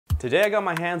Today I got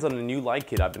my hands on a new light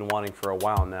kit I've been wanting for a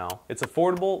while now. It's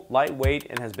affordable, lightweight,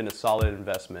 and has been a solid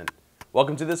investment.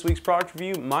 Welcome to this week's product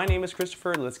review. My name is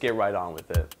Christopher. Let's get right on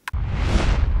with it.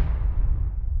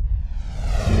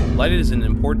 Light is an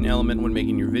important element when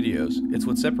making your videos. It's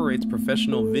what separates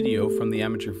professional video from the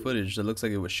amateur footage that looks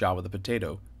like it was shot with a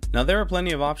potato. Now there are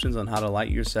plenty of options on how to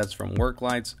light your sets, from work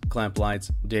lights, clamp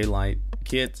lights, daylight,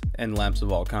 kits, and lamps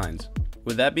of all kinds.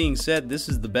 With that being said, this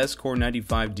is the Bescor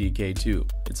 95DK2.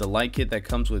 It's a light kit that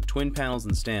comes with twin panels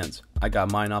and stands. I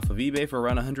got mine off of eBay for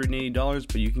around $180,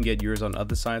 but you can get yours on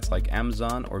other sites like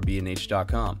Amazon or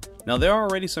B&H.com. Now there are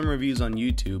already some reviews on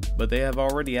YouTube, but they have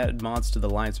already added mods to the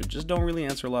lights or just don't really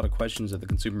answer a lot of questions that the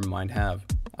consumer might have.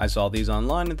 I saw these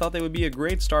online and thought they would be a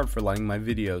great start for lighting my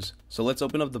videos. So let's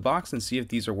open up the box and see if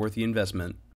these are worth the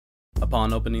investment.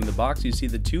 Upon opening the box, you see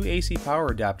the two AC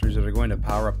power adapters that are going to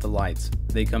power up the lights.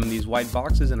 They come in these white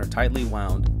boxes and are tightly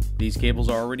wound. These cables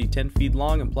are already 10 feet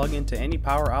long and plug into any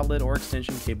power outlet or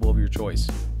extension cable of your choice.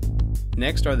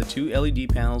 Next are the two LED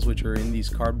panels, which are in these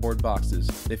cardboard boxes.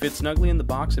 They fit snugly in the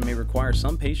box and may require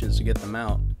some patience to get them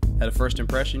out. At a first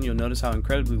impression, you'll notice how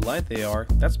incredibly light they are.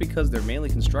 That's because they're mainly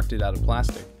constructed out of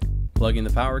plastic. Plugging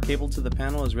the power cable to the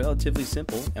panel is relatively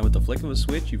simple, and with the flick of a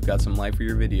switch, you've got some light for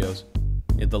your videos.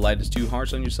 If the light is too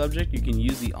harsh on your subject, you can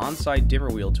use the on-site dimmer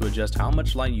wheel to adjust how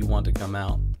much light you want to come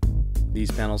out.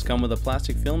 These panels come with a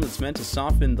plastic film that's meant to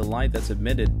soften the light that's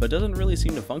emitted, but doesn't really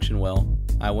seem to function well.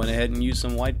 I went ahead and used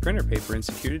some white printer paper and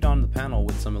secured it on the panel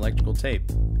with some electrical tape.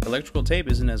 Electrical tape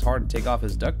isn't as hard to take off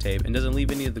as duct tape and doesn't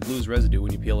leave any of the glue's residue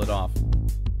when you peel it off.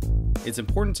 It's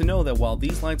important to know that while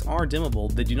these lights are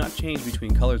dimmable, they do not change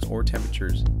between colors or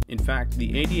temperatures. In fact,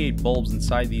 the 88 bulbs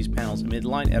inside these panels emit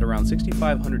light at around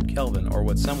 6500 Kelvin, or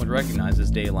what some would recognize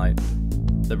as daylight.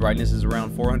 The brightness is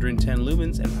around 410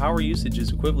 lumens and power usage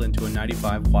is equivalent to a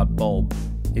 95 watt bulb.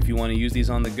 If you want to use these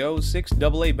on the go, 6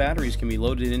 AA batteries can be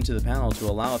loaded into the panel to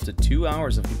allow up to 2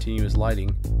 hours of continuous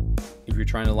lighting. If you're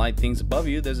trying to light things above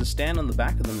you, there's a stand on the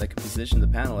back of them that can position the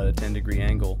panel at a 10-degree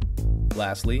angle.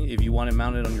 Lastly, if you want it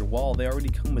mounted on your wall, they already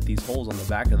come with these holes on the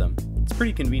back of them. It's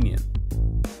pretty convenient.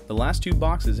 The last two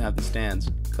boxes have the stands.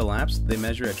 Collapsed, they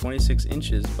measure at 26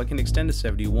 inches but can extend to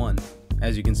 71.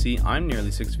 As you can see, I'm nearly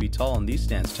 6 feet tall and these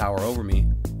stands tower over me.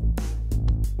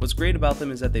 What's great about them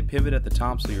is that they pivot at the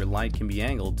top so your light can be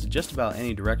angled to just about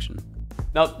any direction.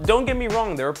 Now, don't get me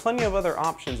wrong, there are plenty of other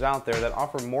options out there that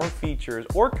offer more features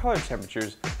or color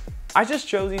temperatures. I just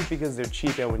chose these because they're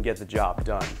cheap and would get the job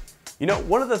done. You know,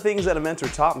 one of the things that a mentor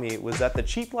taught me was that the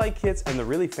cheap light kits and the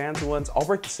really fancy ones all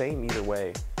work the same either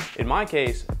way. In my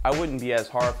case, I wouldn't be as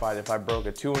horrified if I broke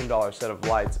a $200 set of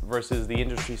lights versus the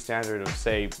industry standard of,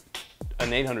 say,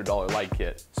 an $800 light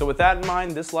kit. So with that in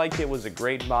mind, this light kit was a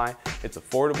great buy. It's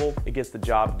affordable, it gets the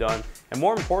job done, and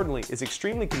more importantly, it's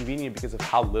extremely convenient because of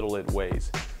how little it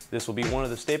weighs. This will be one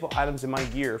of the staple items in my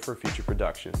gear for future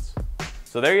productions.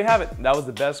 So there you have it. That was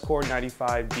the Bescor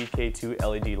 95DK2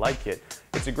 LED light kit.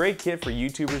 It's a great kit for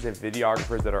YouTubers and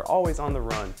videographers that are always on the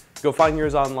run. Go find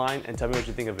yours online and tell me what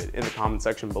you think of it in the comment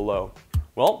section below.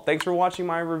 Well, thanks for watching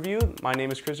my review. My name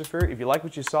is Christopher. If you like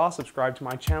what you saw, subscribe to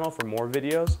my channel for more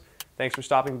videos. Thanks for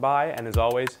stopping by, and as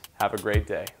always, have a great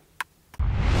day.